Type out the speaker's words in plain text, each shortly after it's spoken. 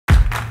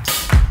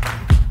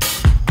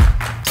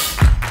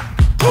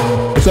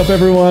What's up,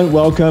 everyone?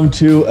 Welcome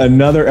to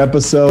another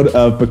episode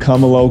of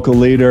Become a Local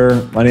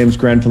Leader. My name is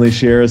Grant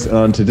Findlay-Shirras, and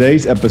on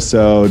today's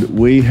episode,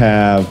 we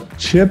have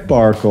Chip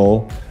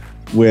Barkel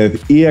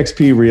with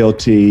eXp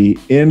Realty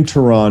in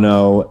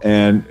Toronto,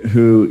 and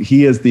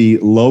he is the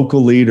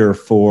local leader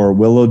for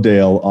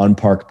Willowdale on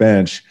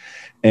Parkbench.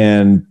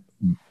 And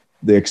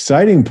the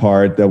exciting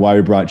part that why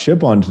we brought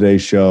Chip on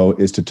today's show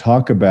is to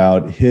talk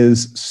about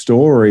his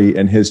story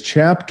and his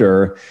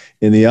chapter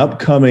in the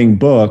upcoming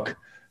book,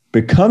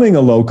 Becoming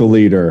a Local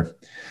Leader,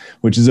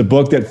 which is a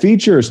book that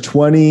features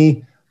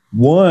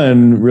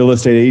 21 real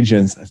estate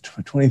agents,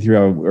 23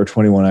 or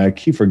 21, I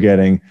keep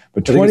forgetting,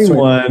 but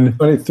 21.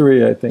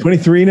 23, I think.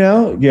 23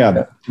 now?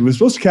 Yeah. We were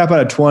supposed to cap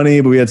out at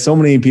 20, but we had so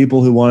many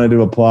people who wanted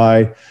to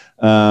apply.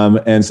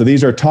 And so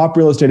these are top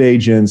real estate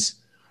agents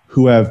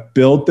who have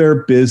built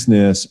their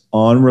business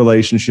on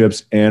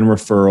relationships and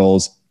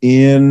referrals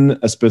in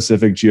a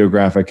specific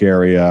geographic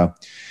area.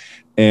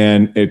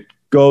 And it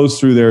goes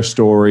through their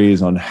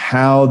stories on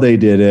how they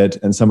did it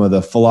and some of the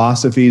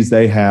philosophies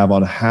they have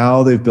on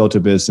how they've built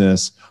a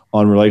business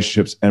on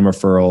relationships and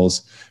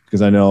referrals.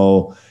 Because I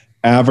know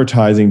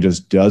advertising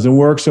just doesn't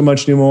work so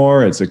much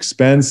anymore. It's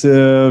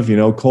expensive,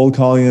 cold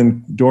calling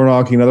and door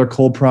knocking, other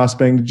cold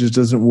prospecting just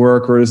doesn't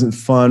work or isn't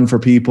fun for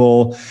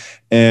people.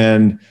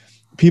 And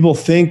people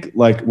think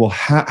like, well,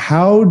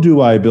 how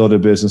do I build a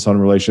business on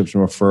relationships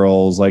and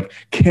referrals? Like,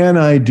 can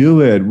I do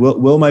it?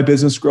 Will my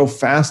business grow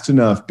fast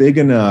enough, big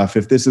enough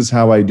if this is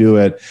how I do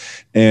it?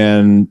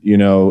 And,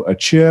 a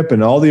Chip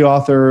and all the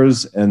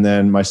authors, and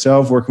then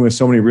myself working with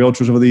so many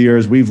realtors over the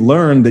years, we've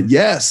learned that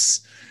yes,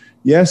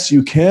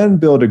 you can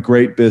build a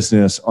great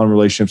business on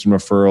relationships and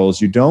referrals.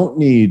 You don't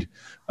need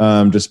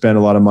to spend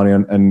a lot of money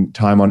and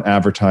time on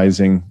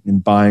advertising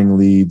and buying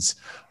leads.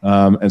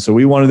 And so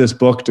we wanted this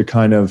book to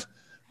kind of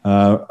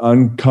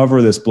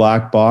uncover this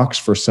black box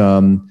for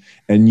some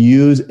and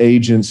use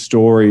agent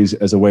stories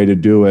as a way to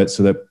do it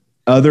so that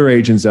other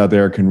agents out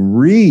there can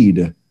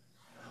read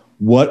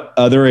what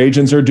other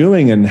agents are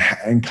doing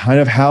and kind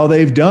of how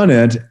they've done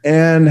it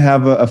and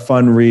have a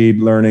fun read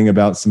learning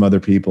about some other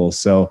people.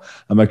 So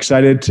I'm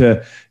excited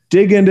to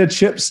dig into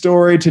Chip's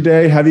story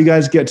today, have you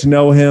guys get to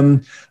know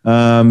him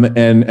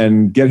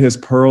and get his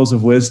pearls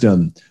of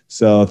wisdom.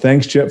 So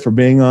thanks, Chip, for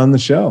being on the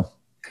show.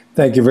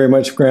 Thank you very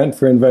much, Grant,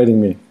 for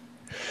inviting me.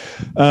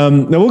 Now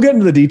we'll get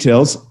into the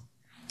details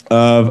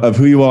of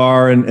who you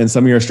are and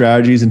some of your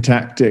strategies and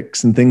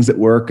tactics and things that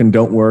work and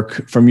don't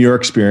work from your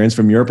experience,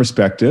 from your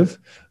perspective.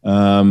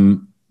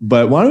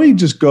 But why don't we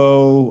just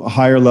go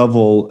higher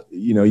level?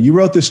 You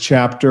wrote this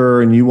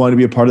chapter and you want to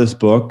be a part of this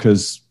book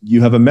because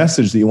you have a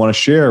message that you want to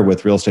share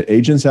with real estate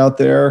agents out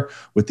there,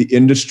 with the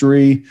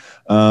industry.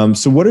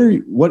 So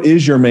what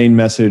is your main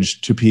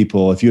message to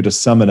people if you had to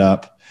sum it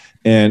up?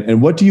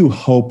 And what do you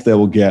hope they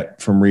will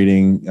get from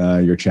reading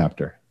your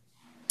chapter?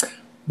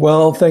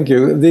 Well, thank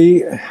you.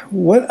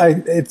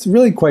 It's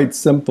really quite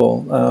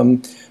simple.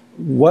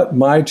 What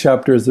my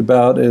chapter is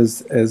about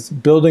is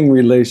building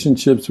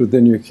relationships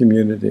within your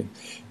community.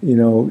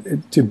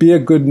 To be a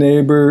good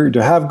neighbor,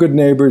 to have good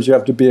neighbors, you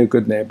have to be a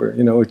good neighbor,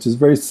 which is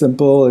very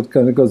simple. It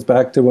kind of goes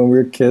back to when we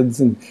were kids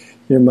and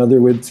your mother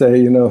would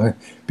say,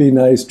 be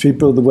nice, treat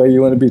people the way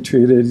you want to be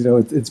treated.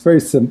 It's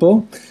very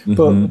simple,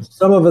 but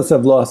some of us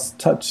have lost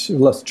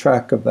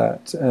track of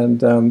that.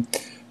 And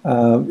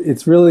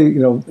it's really,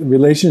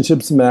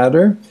 relationships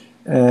matter.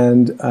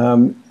 And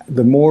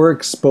the more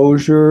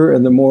exposure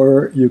and the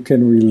more you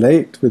can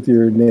relate with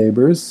your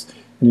neighbors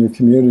in your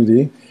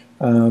community,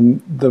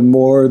 the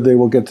more they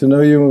will get to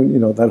know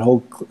you. That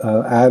whole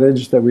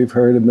adage that we've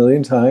heard a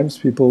million times,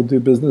 people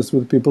do business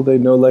with people they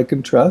know, like,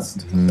 and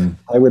trust.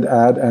 I would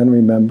add, and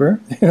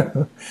remember.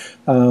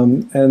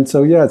 And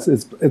so, yes,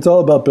 it's all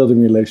about building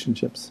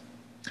relationships.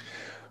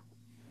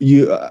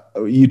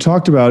 You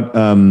talked about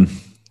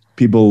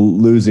people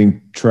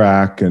losing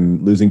track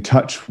and losing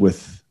touch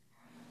with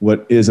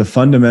what is a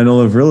fundamental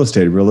of real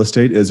estate. Real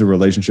estate is a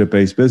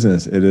relationship-based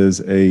business. It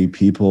is a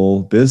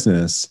people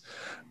business.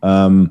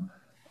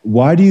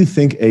 Why do you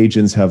think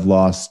agents have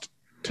lost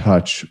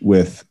touch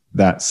with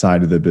that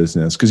side of the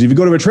business? Because if you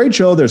go to a trade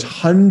show, there's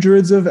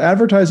hundreds of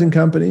advertising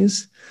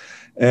companies.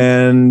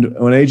 And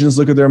when agents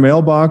look at their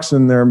mailbox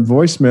and their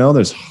voicemail,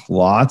 there's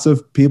lots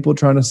of people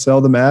trying to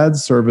sell them ad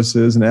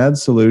services and ad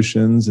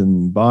solutions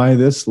and buy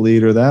this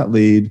lead or that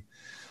lead.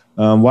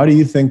 Why do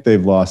you think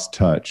they've lost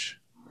touch?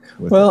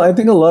 Well, I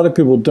think a lot of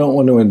people don't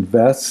want to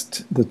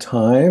invest the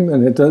time,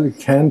 and it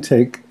can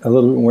take a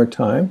little bit more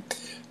time.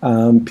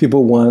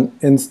 People want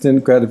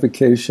instant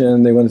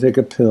gratification. They want to take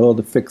a pill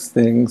to fix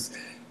things.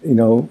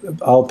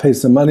 I'll pay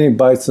some money,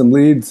 buy some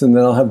leads, and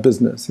then I'll have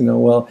business.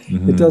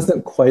 It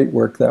doesn't quite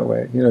work that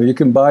way. You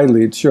can buy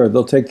leads, sure,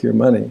 they'll take your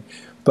money,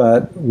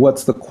 but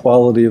what's the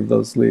quality of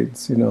those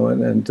leads?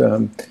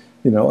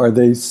 Are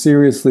they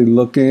seriously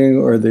looking,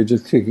 or are they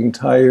just kicking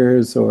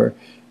tires, or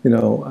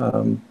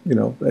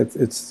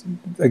it's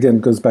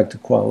again goes back to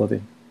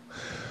quality.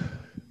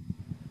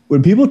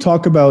 When people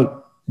talk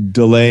about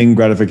delaying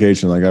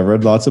gratification. Like I've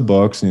read lots of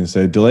books and you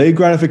say delayed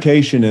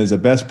gratification is a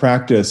best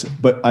practice,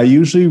 but I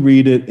usually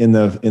read it in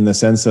the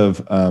sense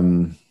of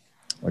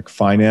like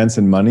finance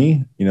and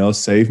money,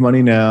 save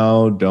money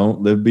now,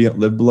 don't live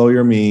below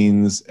your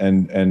means.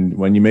 And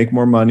when you make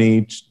more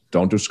money,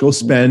 don't just go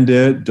spend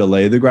it,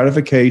 delay the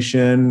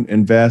gratification,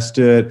 invest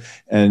it,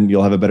 and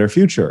you'll have a better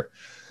future.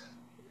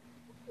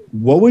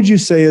 What would you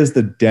say is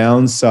the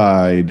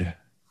downside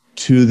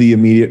to the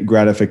immediate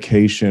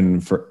gratification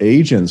for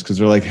agents? Because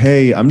they're like,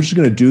 hey, I'm just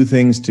going to do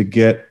things to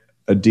get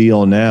a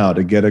deal now,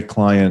 to get a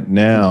client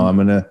now. I'm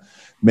going to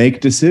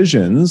make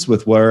decisions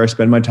with where I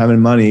spend my time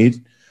and money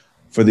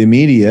for the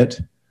immediate.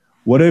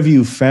 What have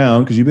you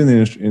found, because you've been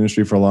in the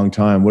industry for a long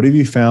time, what have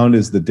you found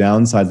is the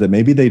downsides that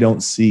maybe they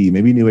don't see,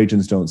 maybe new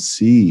agents don't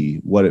see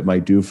what it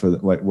might do for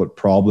what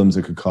problems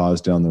it could cause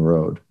down the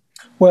road?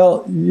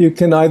 Well, you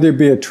can either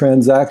be a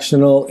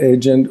transactional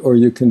agent or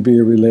you can be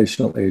a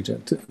relational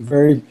agent.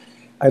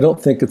 I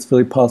don't think it's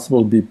really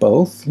possible to be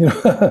both.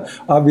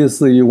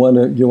 Obviously, you want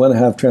to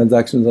have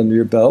transactions under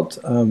your belt,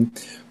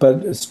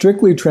 but a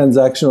strictly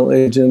transactional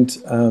agent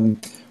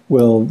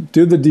will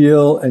do the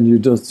deal, and you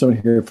just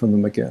don't hear from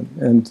them again.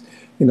 And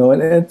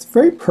it's a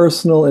very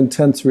personal,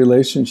 intense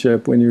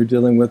relationship when you're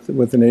dealing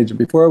with an agent.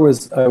 Before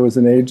I was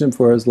an agent,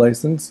 before I was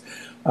licensed,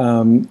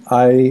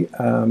 I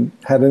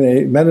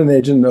met an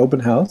agent in an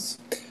open house,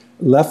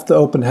 left the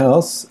open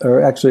house,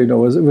 or actually,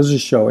 no, it was a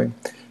showing.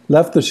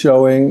 Left the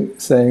showing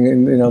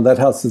saying, that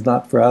house is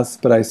not for us.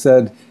 But I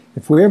said,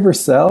 if we ever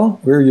sell,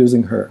 we're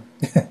using her.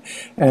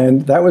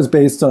 And that was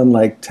based on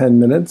like 10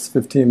 minutes,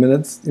 15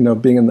 minutes,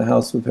 being in the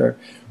house with her.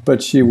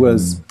 But she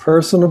was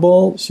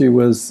personable. She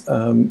was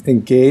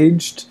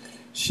engaged.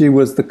 She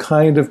was the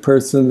kind of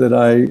person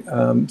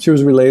that she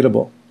was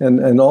relatable.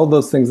 And all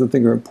those things I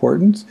think are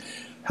important.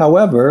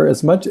 However,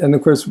 and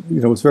of course,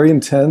 it was very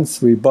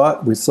intense. We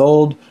bought, we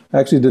sold. I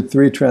actually did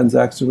 3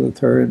 transactions with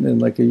her in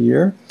like a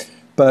year.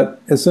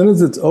 But as soon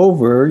as it's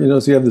over,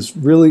 so you have this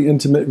really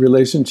intimate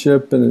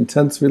relationship, an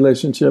intense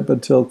relationship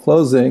until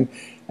closing,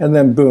 and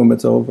then boom,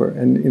 it's over.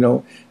 And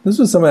this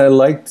was something I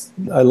liked.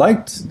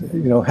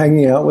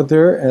 Hanging out with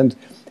her, and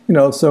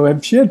so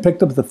if she had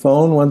picked up the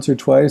phone once or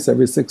twice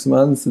every 6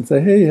 months and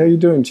say, "Hey, how you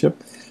doing,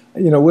 Chip?"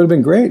 It would have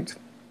been great.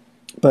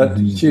 But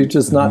she's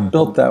just not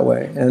built that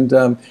way.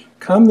 And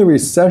come the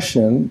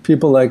recession,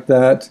 people like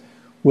that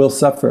will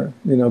suffer,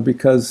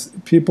 because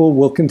people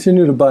will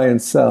continue to buy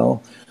and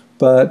sell.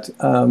 But,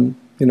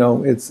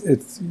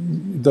 it's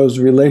those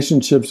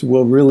relationships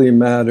will really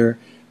matter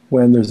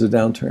when there's a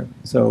downturn.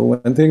 So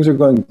when things are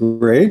going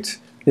great,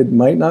 it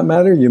might not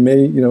matter. You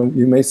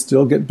may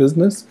still get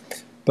business.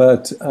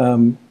 But,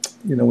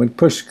 when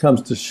push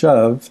comes to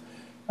shove,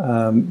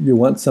 you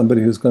want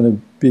somebody who's going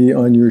to be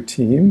on your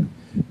team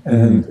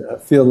and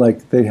feel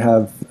like they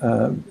have,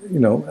 a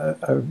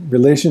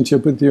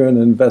relationship with you and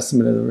an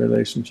investment in the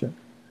relationship.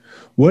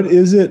 What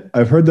is it?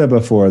 I've heard that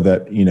before,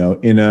 that,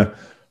 in a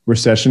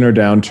recession or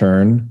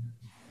downturn,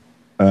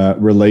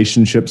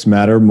 relationships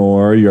matter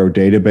more. Your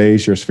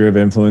database, your sphere of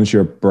influence,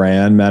 your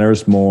brand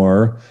matters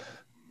more.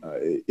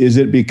 Is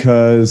it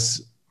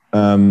because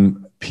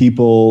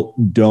people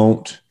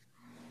don't,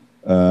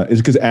 is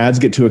it because ads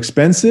get too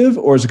expensive,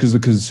 or is it because the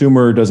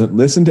consumer doesn't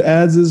listen to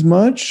ads as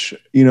much?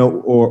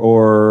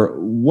 Or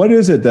what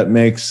is it that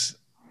makes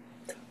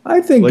I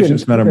think in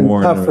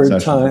tougher in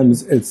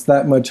times, it's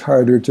that much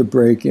harder to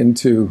break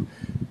into,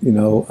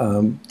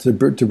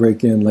 to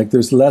break in. Like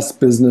there's less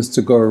business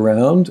to go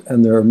around,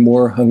 and there are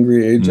more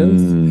hungry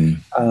agents.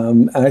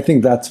 And I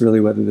think that's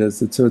really what it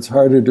is. So it's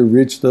harder to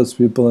reach those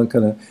people and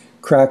kind of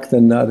crack the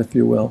nut, if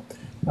you will,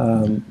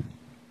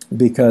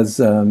 because there's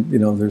going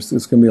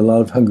to be a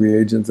lot of hungry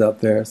agents out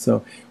there.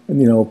 So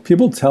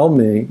people tell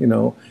me,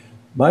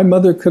 my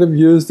mother could have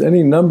used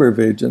any number of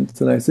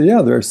agents. And I say,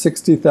 yeah, there are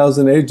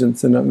 60,000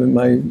 agents in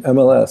my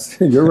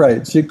MLS. You're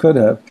right, she could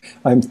have.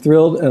 I'm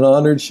thrilled and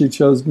honored she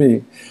chose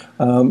me.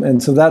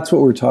 And so that's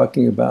what we're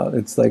talking about.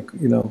 It's like,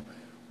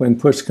 when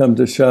push comes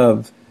to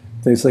shove,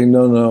 they say,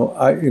 no,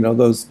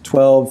 those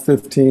 12,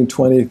 15,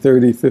 20,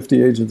 30,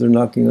 50 agents are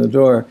knocking on the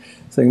door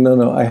saying,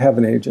 no, I have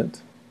an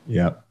agent.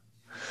 Yeah.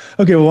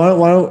 Okay, well,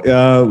 why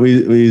don't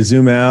we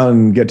zoom out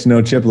and get to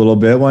know Chip a little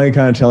bit? Why don't you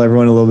kind of tell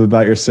everyone a little bit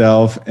about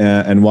yourself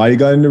and why you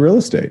got into real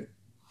estate?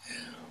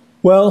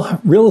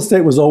 Well, real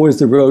estate was always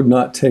the road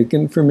not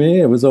taken for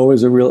me. It was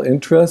always a real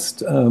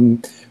interest.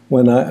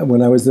 When I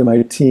was in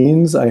my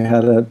teens, I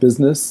had a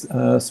business,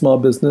 a small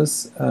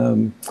business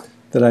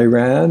that I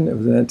ran. It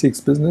was an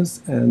antiques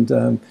business,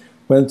 and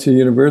went to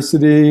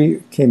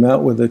university, came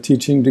out with a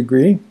teaching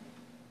degree,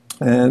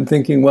 and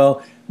thinking,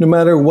 well, no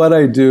matter what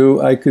I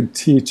do, I could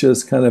teach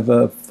as kind of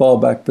a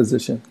fallback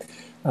position.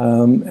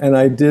 And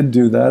I did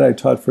do that. I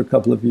taught for a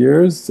couple of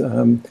years.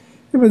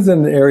 It was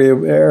an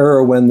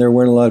era when there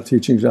weren't a lot of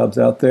teaching jobs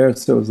out there,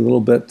 so it was a little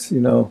bit,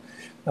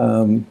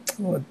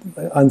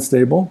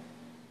 unstable,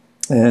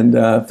 and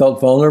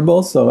felt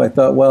vulnerable. So I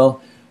thought,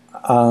 well,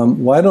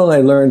 why don't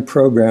I learn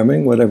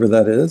programming, whatever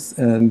that is,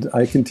 and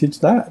I can teach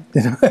that.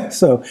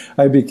 So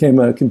I became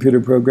a computer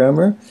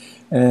programmer.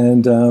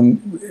 And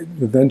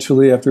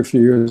eventually, after a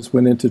few years,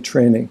 went into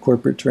training,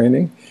 corporate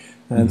training.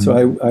 And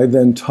so I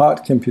then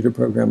taught computer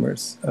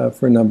programmers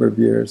for a number of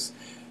years.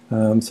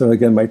 So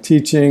again, my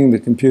teaching, the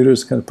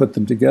computers, kind of put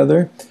them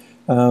together.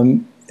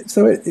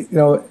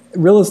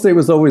 Real estate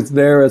was always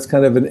there as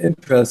kind of an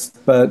interest,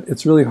 but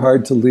it's really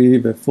hard to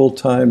leave a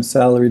full-time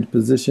salaried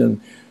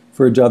position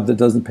for a job that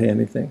doesn't pay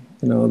anything.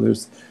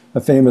 There's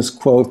a famous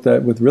quote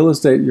that with real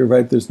estate, you're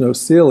right, there's no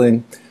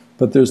ceiling,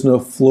 but there's no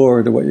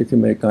floor to what you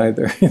can make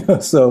either.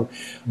 So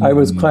I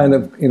was kind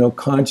of,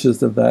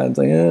 conscious of that and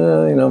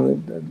saying,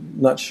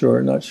 not sure.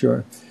 And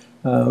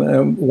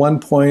at one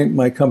point,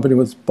 my company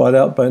was bought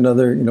out by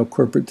another,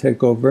 corporate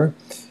takeover,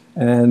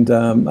 and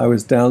I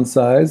was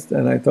downsized.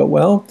 And I thought,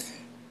 well,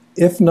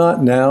 if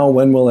not now,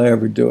 when will I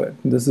ever do it?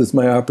 And this is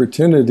my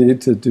opportunity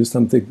to do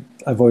something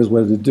I've always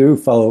wanted to do,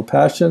 follow a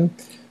passion.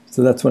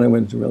 So that's when I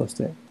went into real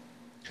estate.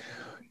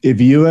 If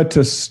you had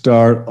to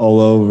start all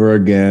over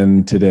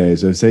again today,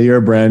 so say you're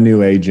a brand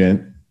new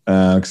agent,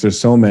 because there's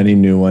so many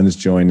new ones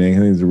joining. I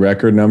think there's a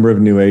record number of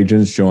new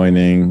agents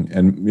joining,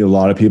 and a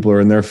lot of people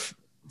are in their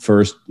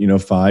first,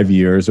 5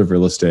 years of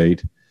real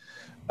estate.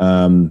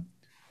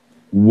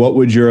 What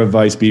would your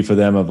advice be for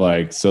them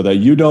so that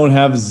you don't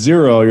have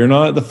zero, you're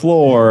not at the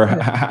floor?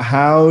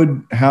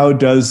 How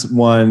does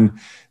one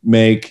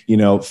make,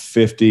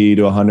 50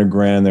 to 100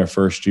 grand their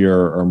first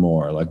year or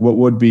more? What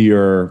would be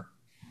your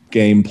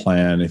game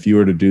plan if you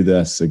were to do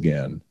this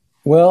again?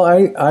 Well,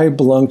 I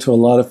belong to a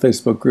lot of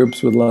Facebook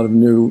groups with a lot of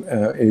new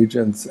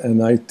agents,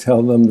 and I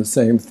tell them the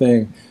same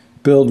thing: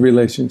 build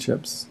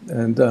relationships.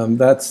 And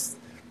that's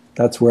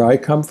where I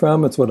come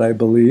from. It's what I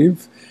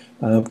believe.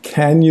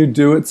 Can you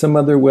do it some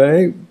other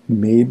way?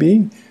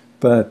 Maybe.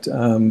 But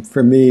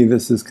for me,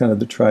 this is kind of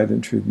the tried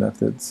and true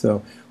method.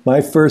 So my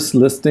first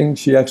listing,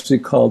 she actually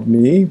called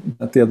me,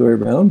 not the other way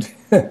around.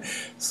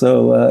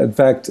 So in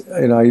fact,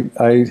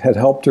 I had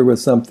helped her with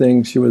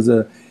something. She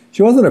wasn't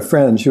a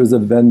friend, she was a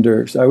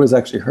vendor. I was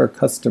actually her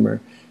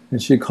customer.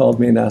 And she called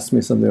me and asked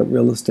me something about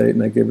real estate,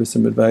 and I gave her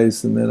some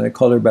advice. And then I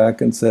called her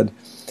back and said,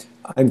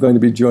 I'm going to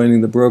be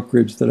joining the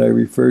brokerage that I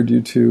referred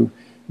you to.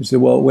 She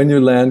said, well, when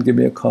you land, give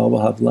me a call,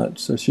 we'll have lunch.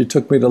 So she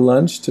took me to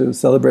lunch to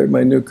celebrate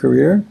my new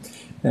career.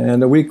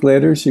 And a week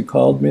later, she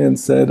called me and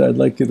said, I'd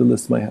like you to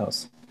list my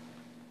house.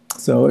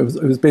 So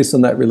it was based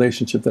on that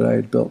relationship that I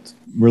had built.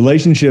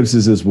 Relationships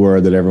is this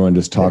word that everyone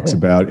just talks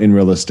about in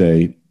real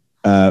estate.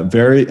 And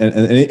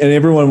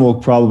everyone will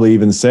probably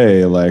even say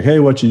hey,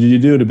 what did you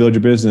do to build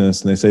your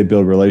business? And they say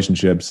build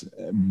relationships,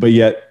 but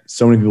yet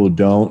so many people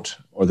don't,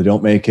 or they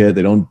don't make it.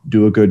 They don't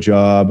do a good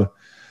job.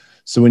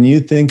 So when you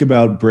think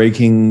about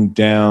breaking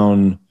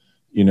down,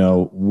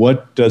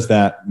 what does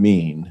that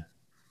mean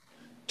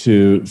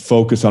to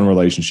focus on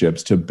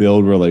relationships, to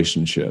build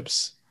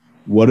relationships?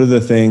 What are the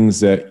things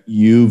that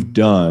you've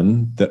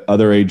done that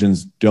other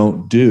agents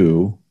don't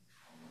do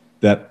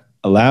that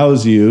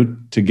allows you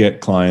to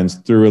get clients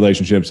through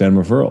relationships and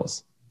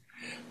referrals?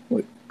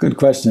 Good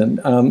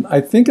question.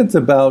 I think it's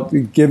about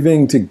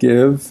giving to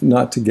give,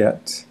 not to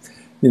get.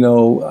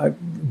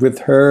 With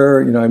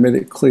her, I made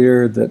it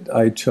clear that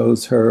I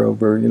chose her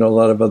over, a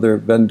lot of other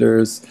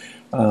vendors.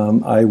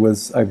 I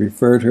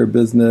referred her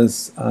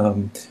business.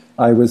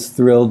 I was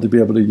thrilled to be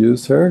able to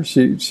use her.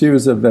 She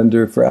was a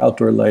vendor for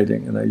outdoor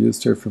lighting, and I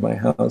used her for my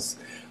house.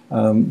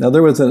 Now,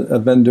 there was a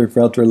vendor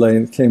for outdoor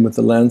lighting that came with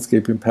the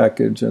landscaping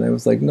package, and I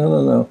was like,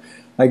 no.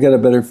 I get a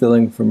better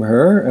feeling from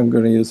her. I'm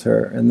going to use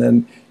her. And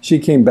then she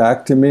came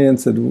back to me and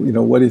said,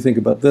 what do you think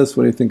about this?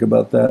 What do you think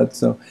about that?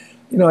 So,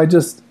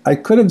 I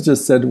could have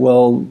just said,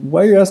 well,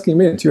 why are you asking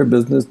me? It's your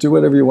business. Do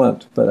whatever you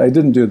want. But I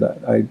didn't do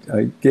that. I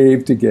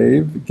gave to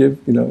give,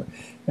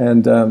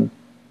 and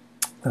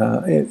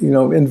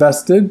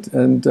invested,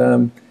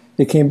 and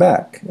it came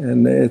back.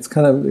 And it's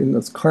kind of,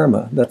 it's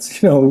karma.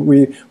 That's,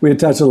 we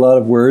attach a lot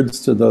of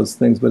words to those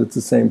things, but it's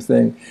the same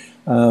thing.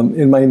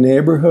 In my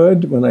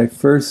neighborhood, when I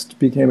first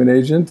became an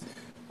agent,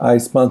 I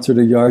sponsored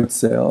a yard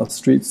sale, a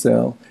street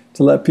sale,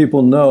 to let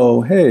people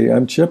know, hey,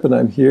 I'm Chip and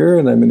I'm here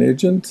and I'm an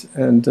agent,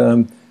 and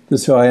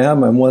this is who I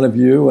am. I'm one of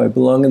you. I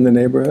belong in the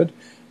neighborhood.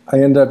 I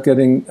end up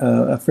getting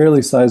a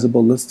fairly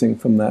sizable listing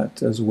from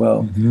that as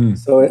well. Mm-hmm.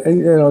 So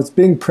it's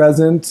being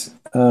present,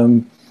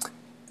 and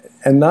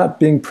not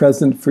being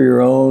present for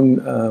your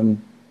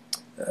own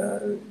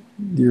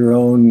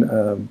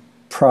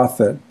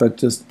profit, but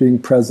just being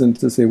present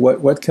to say,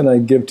 what can I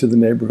give to the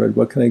neighborhood?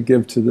 What can I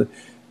give to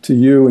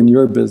you and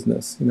your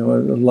business? A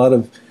lot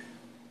of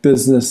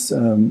business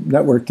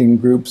networking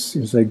groups,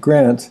 you say,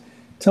 Grant,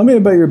 tell me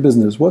about your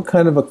business. What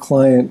kind of a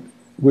client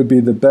would be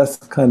the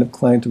best kind of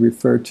client to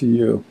refer to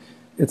you?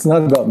 It's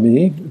not about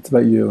me, it's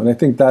about you. And I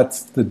think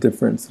that's the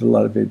difference that a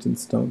lot of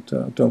agents don't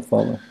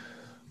follow.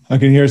 I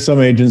can hear some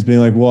agents being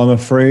like, well, I'm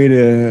afraid,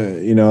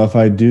 if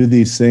I do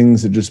these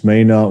things, it just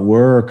may not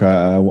work.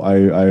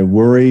 I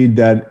worried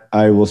that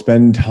I will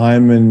spend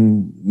time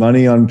and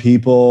money on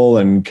people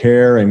and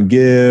care and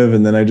give,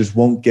 and then I just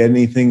won't get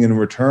anything in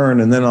return,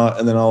 and then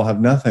I'll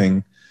have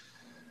nothing.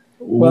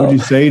 What would you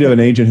say to an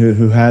agent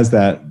who has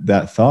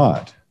that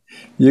thought?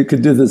 You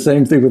could do the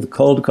same thing with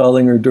cold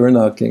calling or door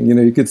knocking.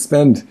 You could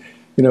spend,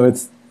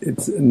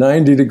 it's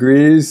 90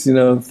 degrees,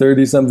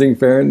 30 something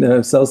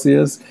Fahrenheit,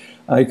 Celsius.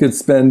 I could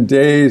spend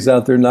days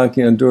out there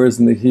knocking on doors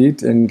in the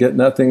heat and get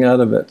nothing out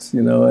of it.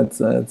 It's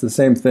the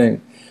same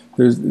thing.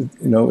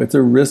 It's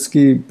a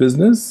risky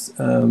business.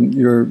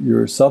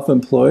 You're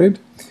self-employed.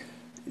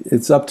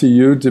 It's up to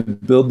you to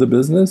build the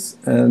business,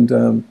 and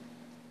there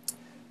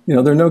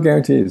are no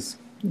guarantees.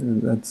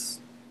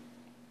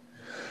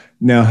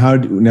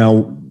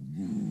 Now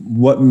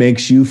what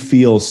makes you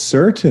feel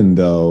certain,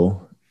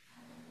 though,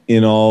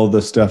 in all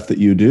the stuff that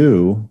you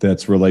do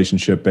that's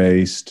relationship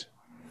based,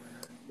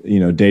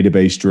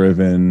 database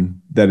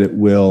driven, that it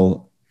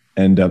will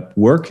end up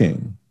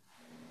working?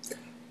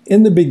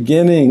 In the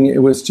beginning,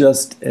 it was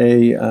just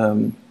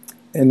an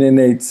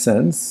innate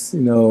sense,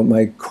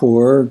 my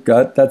core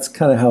gut. That's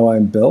kind of how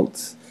I'm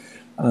built.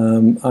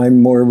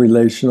 I'm more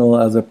relational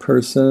as a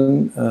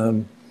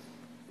person.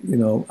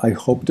 I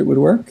hoped it would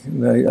work.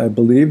 I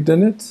believed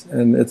in it,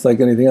 and it's like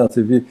anything else.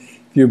 If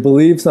you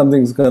believe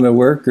something's going to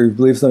work, or you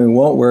believe something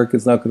won't work,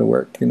 it's not going to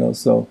work.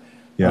 So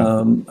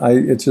yeah.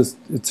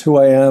 It's who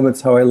I am. It's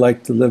how I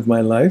like to live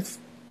my life.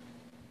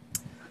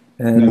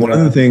 And one of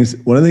the things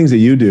that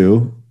you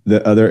do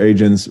that other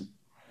agents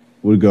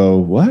would go,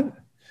 what?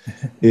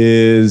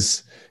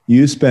 is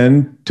you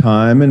spend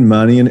time and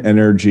money and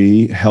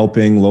energy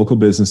helping local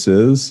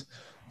businesses,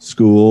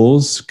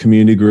 schools,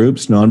 community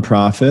groups,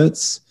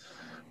 nonprofits.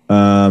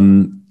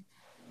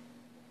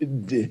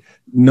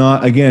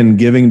 Not, again,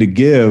 giving to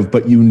give,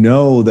 but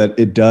that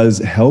it does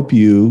help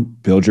you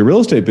build your real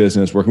estate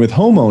business, working with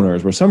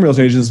homeowners, where some real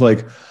estate agents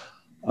like,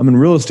 I'm in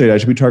real estate, I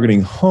should be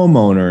targeting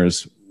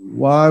homeowners.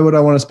 Why would I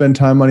want to spend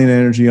time, money, and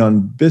energy on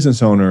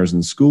business owners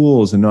and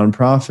schools and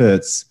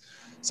nonprofits?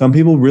 Some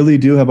people really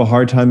do have a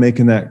hard time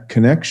making that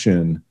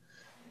connection.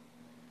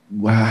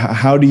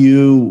 How do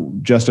you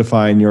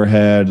justify in your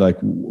head, like,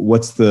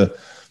 what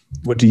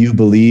do you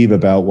believe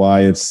about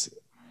why it's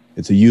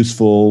a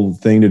useful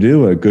thing to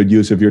do, a good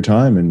use of your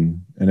time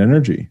and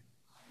energy?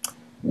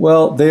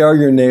 Well, they are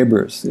your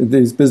neighbors.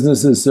 These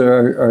businesses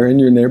are in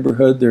your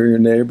neighborhood. They're your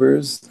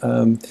neighbors.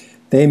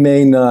 They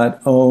may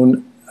not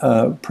own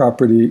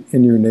property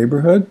in your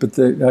neighborhood, but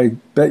I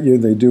bet you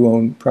they do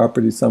own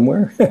property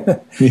somewhere.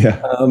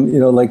 Yeah.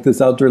 Like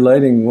this outdoor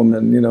lighting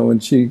woman,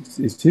 and she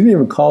didn't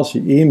even call, she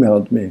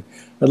emailed me.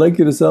 I'd like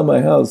you to sell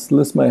my house,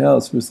 list my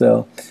house for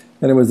sale.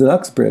 And it was in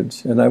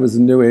Uxbridge, and I was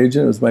a new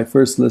agent. It was my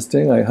first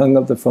listing. I hung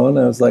up the phone.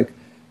 I was like,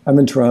 I'm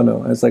in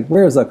Toronto. I was like,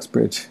 where's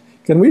Uxbridge?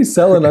 Can we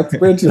sell in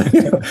Uxbridge?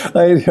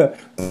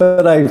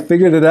 But I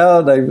figured it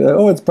out.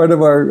 It's part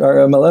of our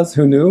MLS.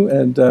 Who knew?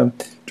 And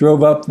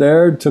drove up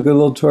there, took a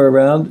little tour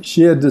around.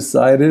 She had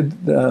decided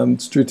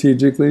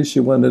strategically she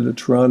wanted a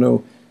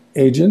Toronto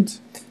agent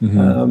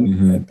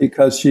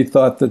because she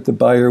thought that the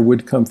buyer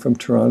would come from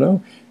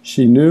Toronto.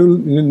 She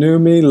knew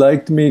me,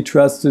 liked me,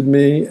 trusted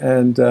me,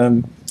 and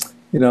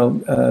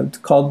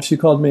she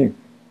called me.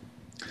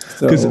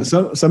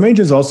 Because some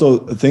agents also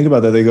think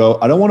about that. They go,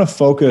 I don't want to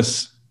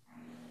focus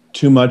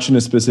too much in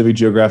a specific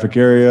geographic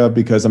area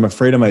because I'm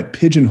afraid I might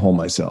pigeonhole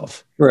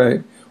myself.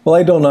 Right. Well,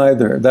 I don't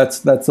either. That's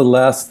the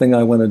last thing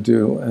I want to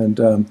do. And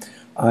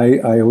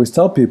I always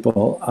tell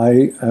people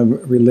I am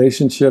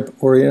relationship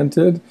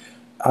oriented.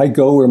 I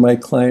go where my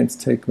clients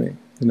take me.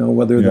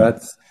 Whether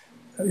that's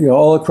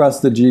all across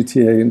the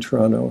GTA in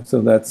Toronto.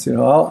 So that's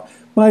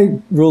my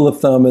rule of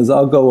thumb is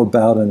I'll go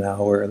about an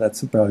hour.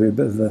 That's about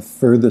the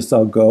furthest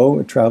I'll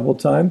go, travel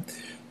time.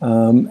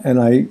 And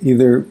I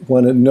either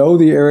want to know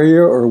the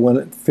area or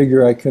want to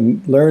figure I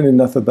can learn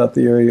enough about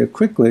the area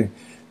quickly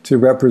to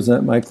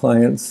represent my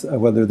clients,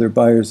 whether they're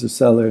buyers or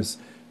sellers,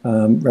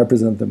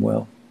 represent them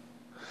well.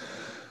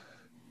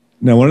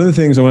 Now, one of the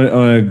things I want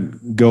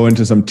to go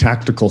into some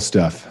tactical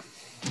stuff,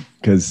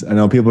 because I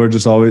know people are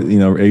just always,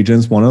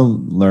 agents want to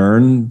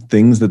learn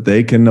things that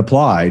they can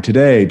apply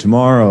today,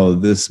 tomorrow,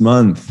 this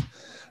month.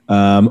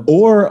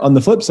 Or on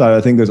the flip side,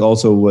 I think there's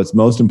also what's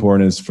most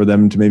important is for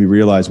them to maybe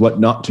realize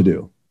what not to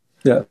do.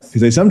 Yes. Because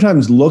they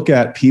sometimes look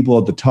at people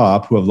at the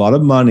top who have a lot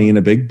of money and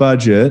a big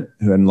budget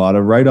and a lot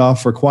of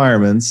write-off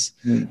requirements,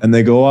 and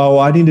they go, oh,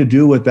 I need to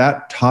do what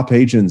that top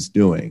agent's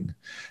doing.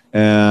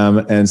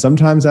 And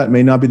sometimes that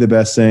may not be the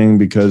best thing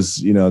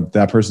because,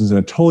 that person's in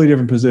a totally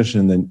different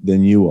position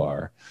than you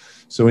are.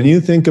 So when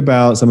you think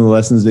about some of the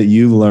lessons that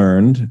you've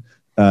learned,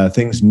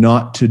 things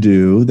not to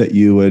do that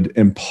you would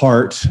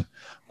impart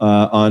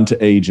onto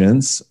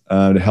agents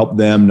to help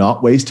them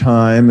not waste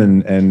time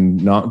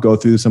and not go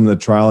through some of the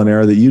trial and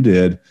error that you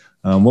did,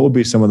 what would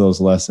be some of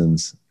those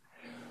lessons?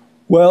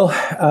 Well,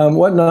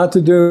 what not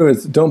to do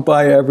is don't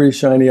buy every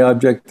shiny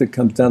object that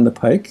comes down the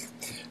pike.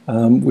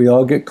 We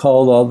all get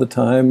called all the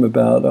time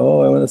about, I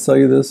want to sell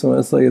you this, I want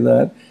to sell you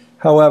that.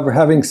 However,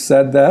 having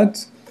said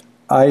that,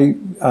 I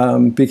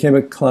became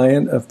a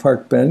client of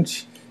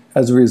Parkbench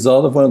as a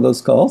result of one of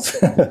those calls.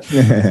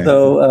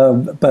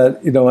 So,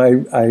 but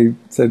I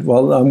said,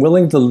 well, I'm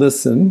willing to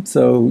listen.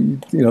 So,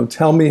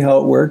 tell me how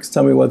it works.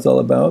 Tell me what it's all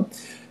about.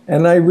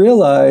 And I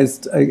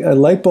realized a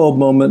light bulb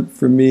moment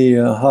for me,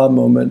 an aha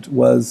moment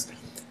was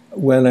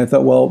when I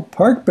thought, well,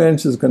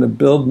 Parkbench is going to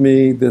build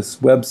me this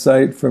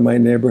website for my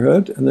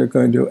neighborhood, and they're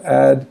going to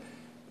add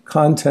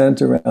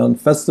content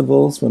around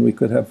festivals when we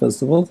could have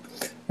festivals,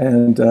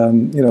 and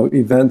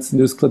events,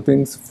 news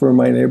clippings for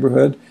my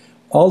neighborhood.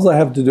 All I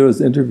have to do is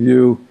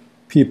interview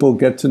people,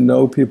 get to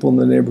know people in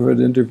the neighborhood,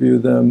 interview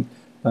them,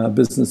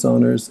 business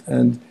owners.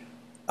 And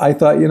I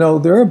thought,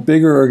 they're a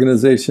bigger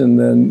organization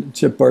than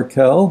Chip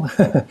Barkel.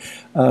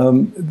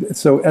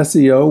 So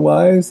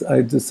SEO-wise,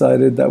 I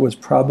decided that was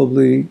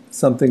probably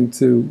something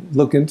to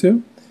look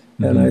into.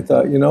 And I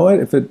thought, you know what,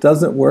 if it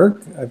doesn't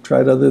work, I've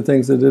tried other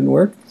things that didn't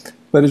work,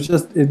 but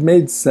it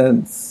made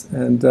sense.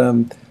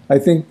 And I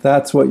think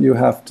that's what you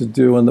have to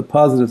do on the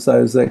positive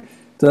side, is like,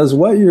 does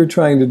what you're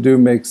trying to do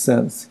make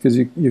sense? Because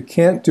you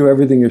can't do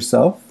everything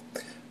yourself.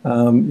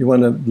 You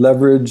want to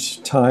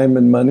leverage time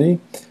and money.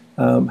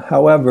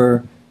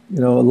 However,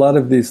 a lot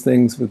of these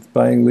things with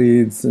buying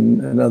leads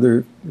and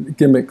other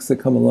gimmicks that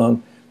come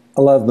along,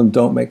 a lot of them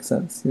don't make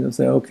sense.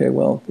 Say, okay,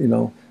 well,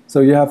 so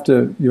you have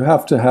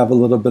to have a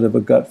little bit of a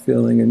gut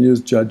feeling and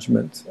use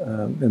judgment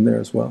in there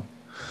as well.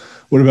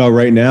 What about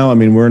right now? I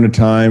mean, we're in a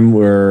time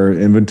where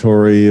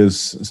inventory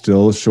is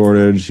still a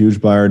shortage, huge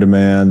buyer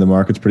demand. The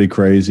market's pretty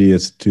crazy.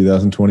 It's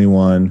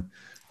 2021.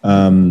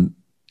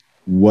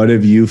 What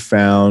have you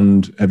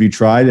found? Have you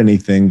tried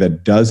anything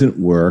that doesn't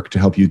work to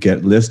help you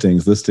get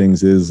listings?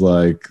 Listings is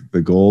like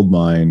the gold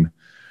mine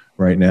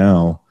right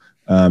now.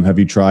 Have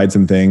you tried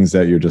some things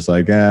that you're just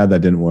like, that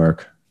didn't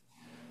work?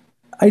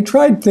 I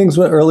tried things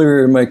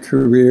earlier in my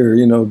career,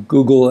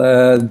 Google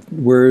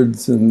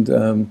AdWords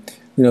and,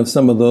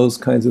 some of those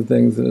kinds of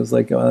things. And it was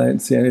like, I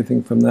didn't see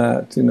anything from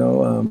that,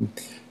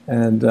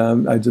 and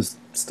I just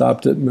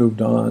stopped it,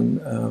 moved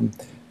on.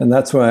 And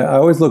that's why I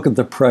always look at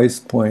the price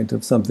point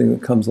of something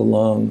that comes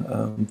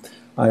along.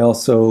 I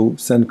also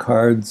send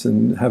cards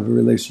and have a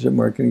relationship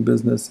marketing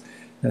business.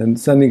 And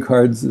sending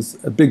cards is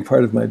a big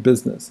part of my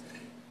business.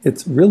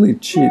 It's really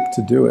cheap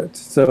to do it.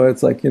 So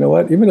it's like, you know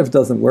what, even if it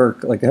doesn't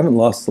work, like I haven't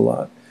lost a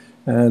lot.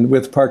 And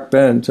with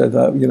Parkbench, I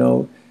thought,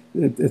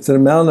 it's an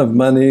amount of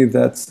money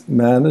that's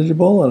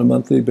manageable on a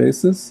monthly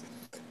basis.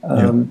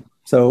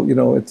 So,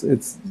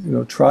 it's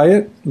try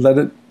it,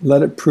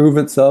 let it prove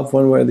itself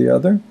one way or the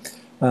other.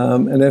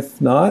 And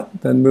if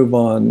not, then move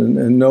on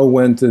and know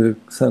when to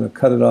kind of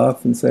cut it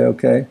off and say,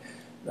 okay,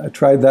 I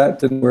tried that,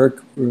 didn't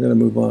work, we're going to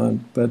move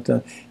on. But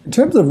in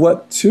terms of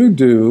what to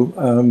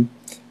do,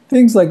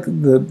 things like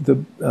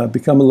the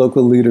Become a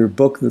Local Leader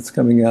book that's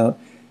coming out,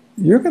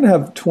 you're going to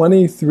have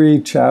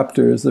 23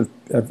 chapters of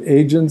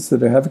agents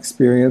that have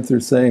experience. They're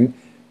saying,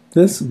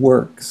 this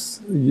works.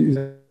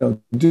 Do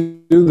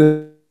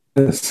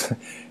this.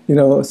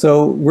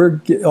 So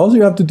all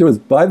you have to do is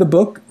buy the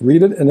book,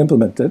 read it, and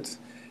implement it.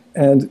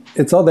 And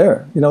it's all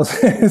there,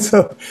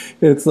 So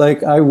it's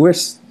like, I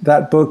wish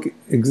that book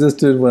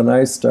existed when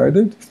I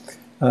started,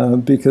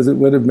 because it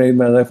would have made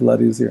my life a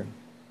lot easier.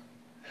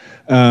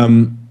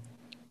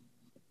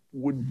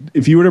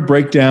 If you were to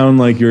break down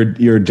like your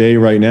day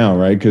right now,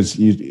 right? Because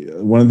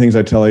one of the things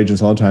I tell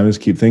agents all the time is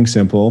keep things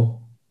simple.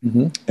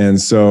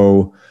 And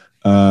so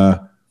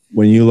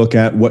when you look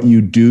at what you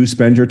do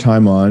spend your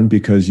time on,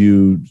 because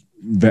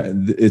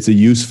it's a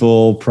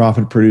useful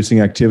profit producing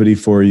activity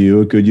for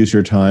you, a good use of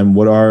your time,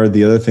 what are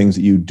the other things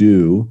that you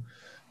do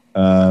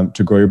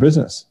to grow your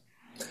business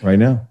right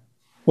now?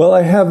 Well,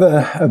 I have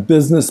a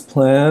business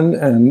plan,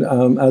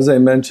 and as I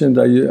mentioned,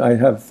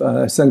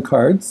 I send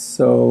cards.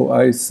 So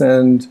I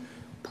send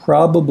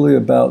probably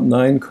about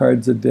 9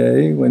 cards a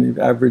day when you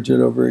average it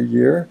over a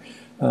year.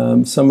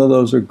 Some of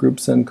those are group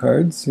send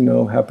cards,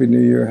 Happy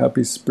New Year,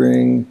 Happy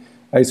Spring,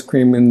 ice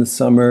cream in the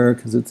summer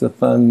because it's a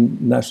fun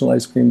National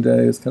Ice Cream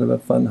Day. It's kind of a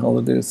fun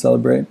holiday to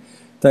celebrate.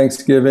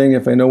 Thanksgiving,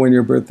 if I know when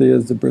your birthday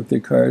is, a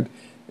birthday card.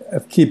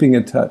 Of keeping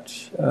in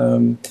touch.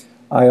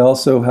 I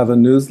also have a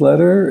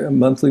newsletter, a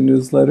monthly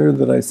newsletter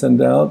that I send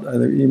out,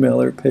 either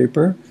email or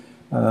paper.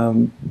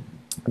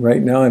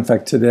 Right now, in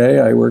fact, today,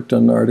 I worked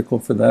on an article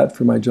for that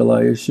for my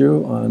July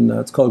issue on,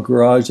 it's called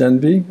Garage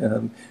Envy,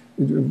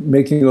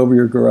 making over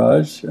your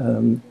garage,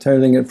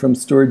 turning it from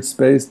storage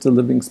space to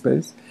living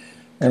space.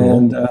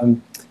 Cool.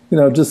 And,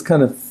 just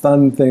kind of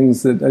fun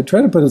things that I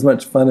try to put as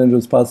much fun into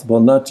as possible,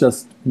 not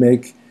just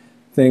make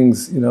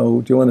things,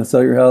 do you want to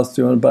sell your house?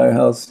 Do you want to buy a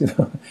house?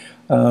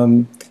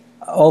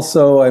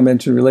 Also, I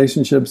mentioned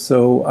relationships,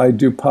 so I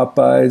do pop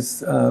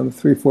buys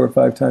 3, 4,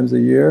 5 times a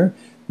year.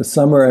 The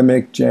summer, I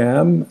make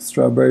jam,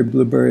 strawberry,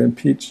 blueberry, and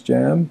peach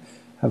jam.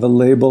 Have a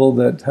label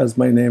that has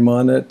my name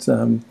on it.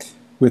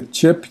 With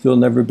Chip, you'll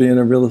never be in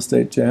a real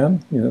estate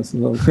jam. It's a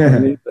little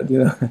funny, but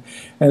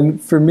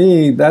And for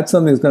me, that's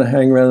something that's going to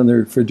hang around in the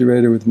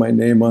refrigerator with my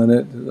name on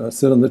it,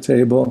 sit on the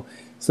table.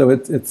 So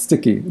it's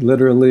sticky,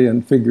 literally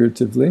and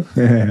figuratively.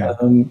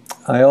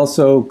 I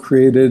also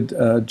created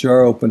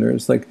jar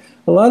openers. Like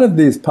a lot of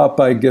these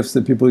pop-by gifts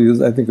that people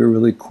use, I think are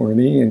really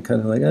corny and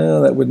kind of like,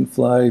 that wouldn't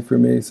fly for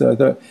me. So I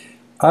thought,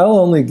 I'll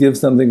only give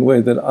something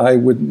away that I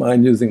wouldn't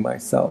mind using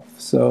myself.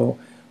 So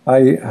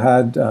I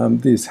had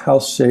these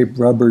house-shaped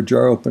rubber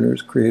jar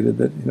openers created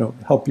that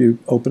help you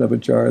open up a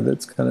jar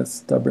that's kind of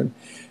stubborn.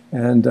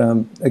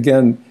 And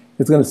again,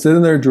 It's going to sit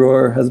in their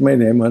drawer, has my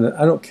name on it.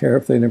 I don't care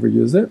if they never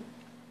use it.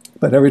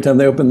 But every time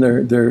they open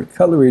their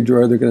cutlery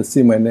drawer, they're going to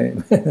see my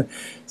name.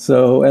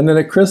 So, and then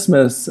at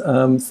Christmas,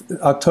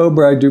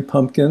 October, I do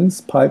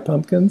pumpkins, pie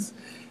pumpkins.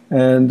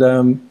 And,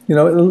 you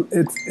know,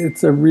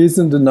 it's a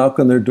reason to knock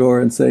on their door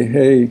and say,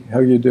 hey, how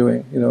are you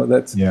doing? You know,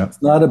 it's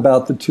not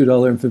about the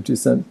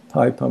 $2.50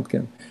 pie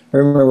pumpkin. I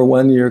remember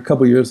one year, a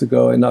couple years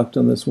ago, I knocked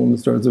on this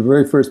woman's door. It was the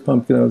very first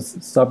pumpkin I was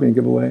stopping to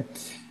give away.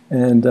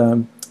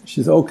 And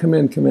she said, oh, come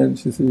in, come in.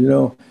 She said, you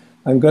know,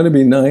 I'm going to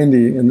be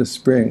 90 in the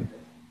spring.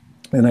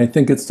 And I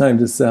think it's time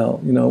to sell.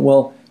 You know,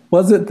 well,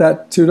 was it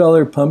that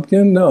 $2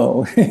 pumpkin?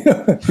 No. It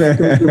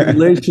was the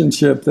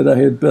relationship that I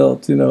had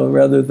built, you know,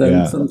 rather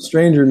than some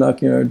stranger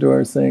knocking on our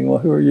door saying, well,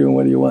 who are you and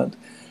what do you want?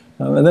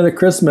 And then at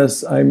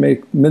Christmas, I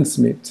make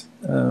mincemeat.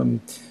 And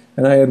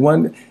I had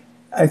one,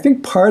 I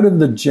think part of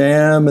the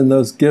jam and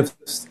those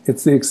gifts,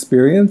 it's the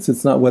experience.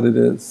 It's not what it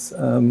is.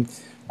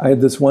 I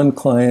had this one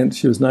client,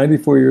 she was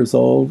 94 years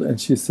old,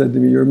 and she said to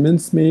me, your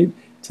mincemeat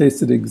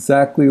tasted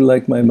exactly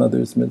like my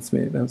mother's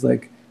mincemeat. And I was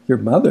like, your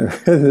mother?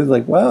 It's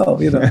like, wow,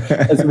 you know.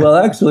 I said, well,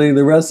 actually,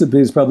 the recipe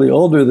is probably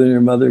older than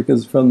your mother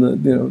because from the,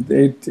 you know,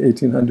 the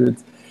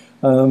 1800s.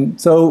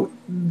 So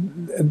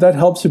that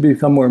helps you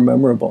become more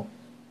memorable.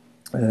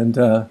 And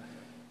so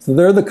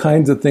they're the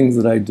kinds of things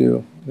that I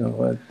do. You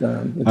know,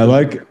 I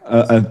like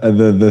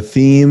the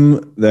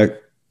theme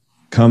that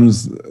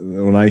comes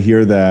when I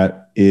hear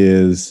that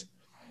is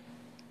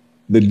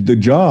the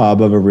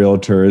job of a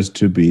realtor is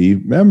to be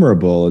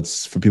memorable.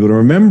 It's for people to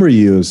remember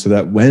you so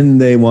that when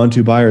they want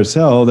to buy or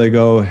sell, they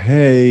go,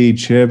 hey,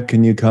 Chip,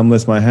 can you come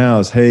list my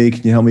house? Hey,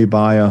 can you help me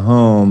buy a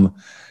home?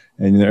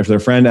 And if their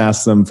friend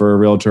asks them for a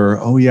realtor,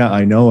 oh, yeah,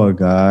 I know a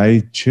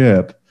guy,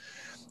 Chip.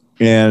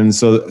 And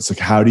so it's like,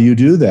 how do you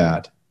do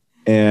that?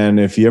 And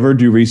if you ever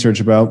do research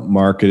about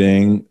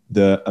marketing,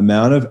 the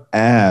amount of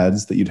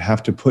ads that you'd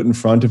have to put in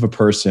front of a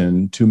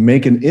person to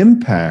make an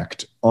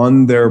impact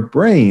on their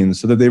brain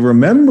so that they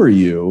remember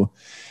you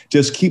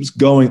just keeps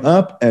going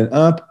up and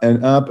up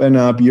and up and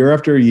up year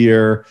after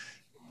year.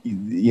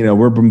 You know,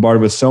 we're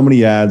bombarded with so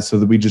many ads so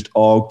that we just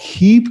all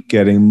keep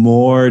getting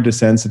more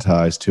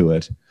desensitized to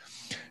it.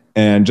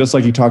 And just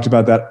like you talked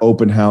about that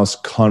open house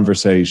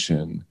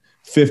conversation,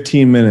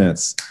 15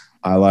 minutes,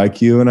 I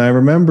like you and I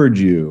remembered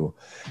you.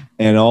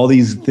 And all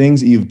these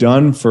things that you've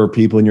done for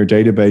people in your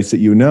database that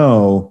you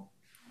know,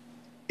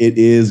 it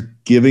is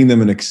giving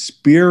them an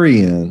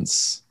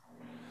experience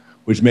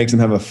which makes them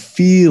have a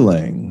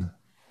feeling.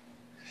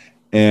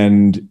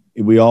 And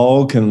we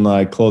all can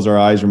like close our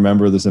eyes,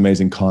 remember this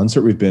amazing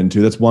concert we've been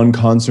to. That's one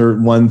concert,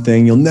 one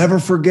thing you'll never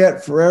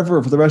forget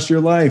forever for the rest of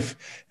your life.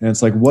 And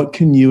it's like, what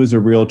can you as a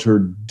realtor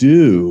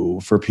do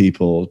for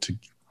people to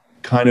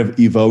kind of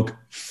evoke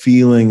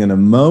feeling and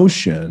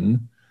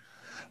emotion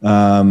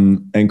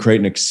and create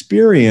an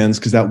experience?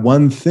 Because that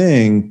one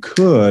thing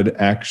could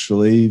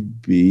actually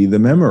be the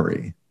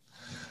memory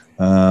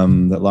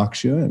that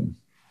locks you in.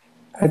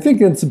 I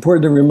think it's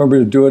important to remember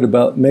to do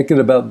it make it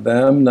about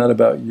them, not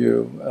about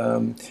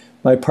you.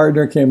 My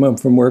partner came home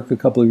from work a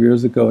couple of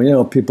years ago. You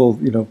know, people,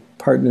 you know,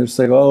 partners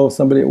say, oh,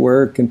 somebody at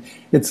work. And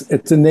it's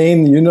a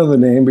name, you know the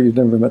name, but you've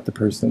never met the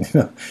person.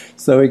 You know?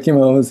 So he came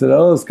home and said,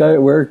 oh, this guy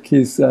at work,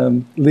 he's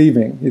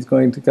leaving. He's got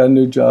a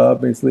new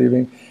job, and he's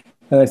leaving.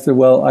 And I said,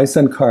 well, I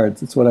send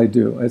cards. It's what I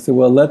do. I said,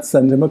 well, let's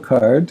send him a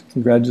card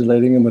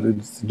congratulating him on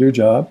his new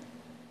job.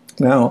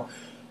 Now,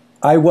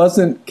 I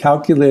wasn't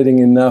calculating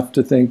enough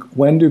to think,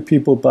 when do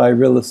people buy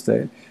real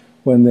estate?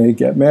 When they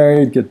get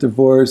married, get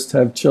divorced,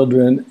 have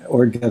children,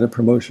 or get a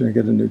promotion or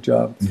get a new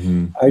job.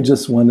 Mm-hmm. I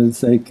just wanted to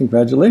say,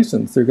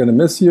 congratulations. They're going to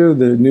miss you.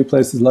 The new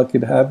place is lucky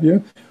to have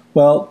you.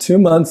 Well, 2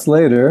 months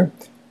later,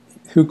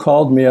 who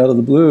called me out of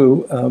the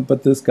blue,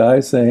 but this guy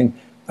saying,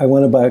 I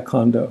want to buy a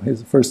condo.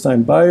 He's a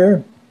first-time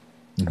buyer.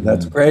 Mm-hmm.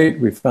 That's great.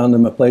 We found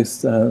him a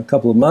place a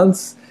couple of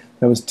months.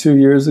 That was 2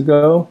 years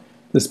ago.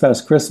 This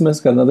past Christmas,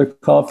 got another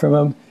call from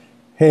him.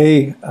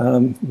 Hey,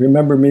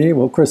 remember me?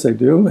 Well, of course I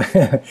do.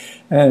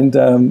 And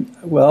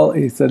well,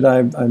 he said,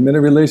 I'm in a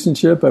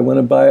relationship. I want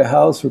to buy a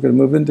house. We're going to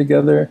move in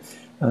together.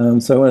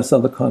 So I want to sell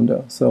the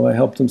condo. So I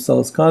helped him sell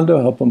his condo,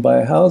 help him buy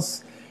a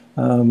house.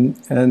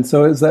 And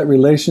so as that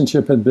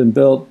relationship had been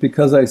built,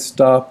 because I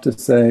stopped to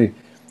say,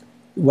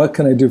 what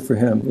can I do for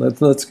him?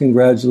 Let's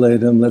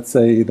congratulate him. Let's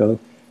say, you know,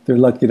 they're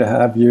lucky to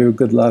have you.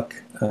 Good luck.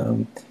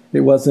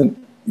 It wasn't,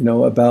 you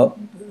know, about,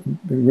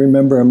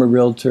 remember I'm a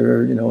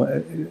realtor. You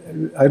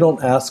know, I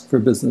don't ask for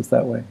business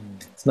that way.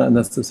 It's not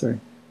necessary.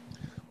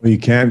 Well, you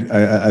can't,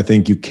 I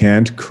think you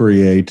can't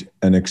create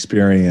an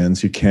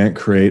experience. You can't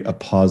create a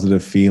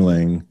positive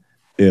feeling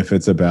if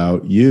it's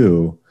about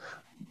you.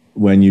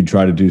 When you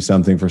try to do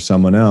something for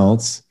someone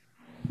else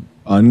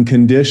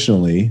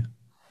unconditionally,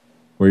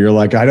 where you're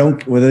like, I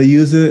don't, whether they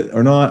use it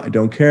or not, I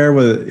don't care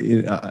whether,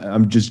 you know,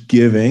 I'm just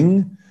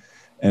giving.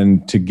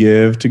 And to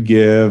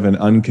give and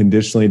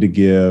unconditionally to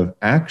give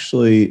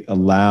actually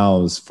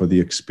allows for the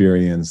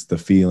experience, the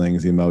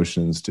feelings, the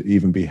emotions to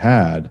even be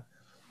had.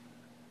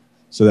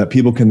 So that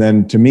people can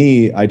then, to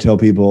me, I tell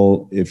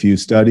people, if you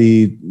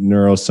study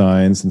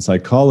neuroscience and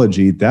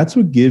psychology, that's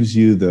what gives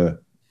you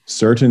the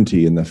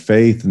certainty and the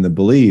faith and the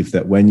belief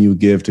that when you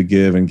give to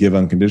give and give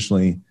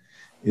unconditionally,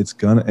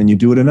 and you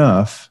do it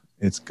enough,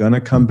 it's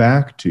gonna come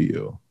back to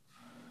you.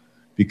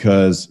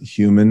 Because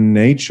human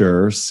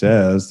nature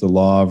says the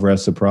law of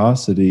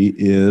reciprocity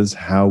is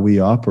how we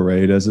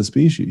operate as a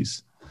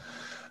species.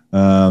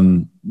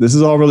 This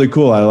is all really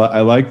cool. I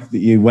like that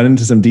you went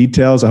into some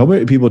details. I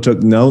hope people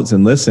took notes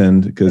and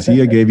listened, because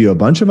he gave you a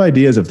bunch of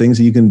ideas of things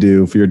that you can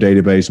do for your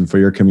database and for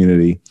your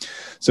community.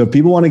 So if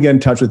people want to get in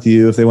touch with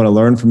you, if they want to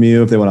learn from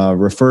you, if they want to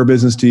refer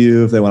business to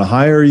you, if they want to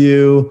hire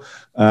you,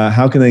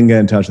 how can they get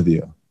in touch with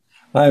you?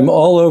 I'm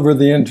all over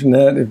the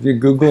internet. If you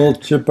Google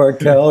Chip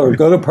Barkel or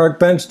go to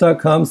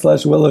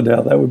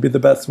parkbench.com/Willowdale, that would be the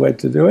best way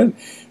to do it.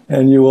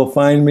 And you will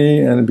find me,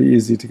 and it'd be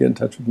easy to get in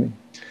touch with me.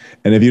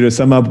 And if you were to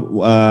sum up,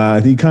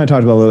 I think you kind of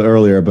talked about it a little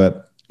earlier,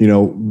 but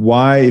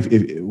why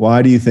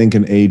do you think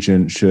an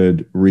agent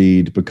should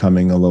read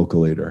Becoming a Local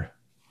Leader?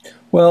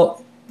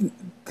 Well,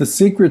 the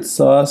secret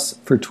sauce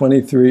for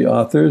 23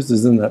 authors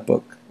is in that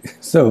book.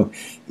 So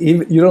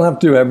you don't have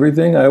to do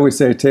everything. I always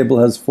say a table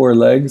has 4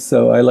 legs.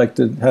 So I like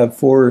to have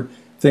 4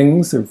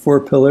 things or 4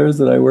 pillars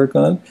that I work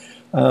on.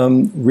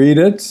 Read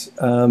it.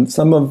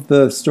 Some of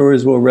the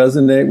stories will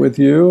resonate with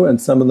you and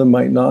some of them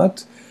might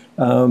not.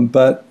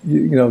 But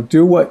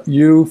do what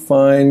you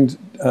find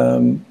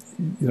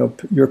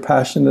you're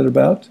passionate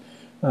about.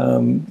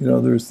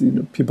 There's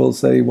people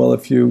say, well,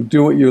 if you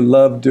do what you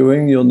love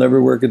doing, you'll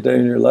never work a day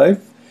in your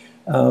life,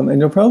 and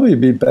you'll probably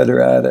be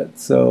better at it.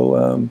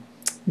 So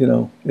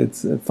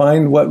it's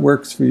find what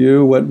works for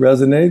you, what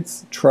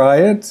resonates. Try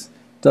it.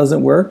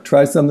 Doesn't work,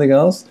 try something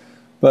else.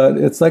 But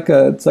it's like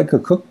a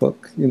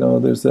cookbook.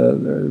 There's a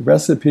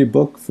recipe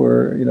book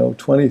for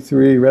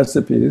 23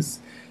 recipes.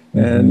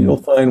 And you'll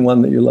find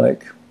one that you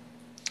like.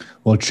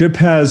 Well, Chip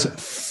has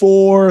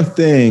 4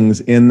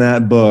 things in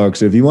that book.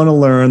 So if you want to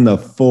learn the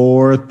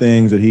 4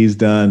 things that he's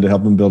done to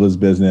help him build his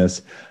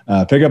business,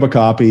 pick up a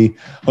copy.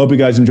 Hope you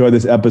guys enjoyed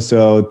this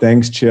episode.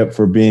 Thanks, Chip,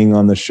 for being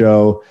on the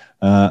show.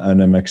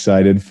 And I'm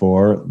excited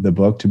for the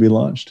book to be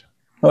launched.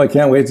 Oh, I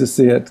can't wait to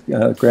see it.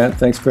 Grant,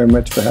 thanks very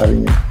much for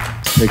having me.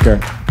 Take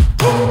care.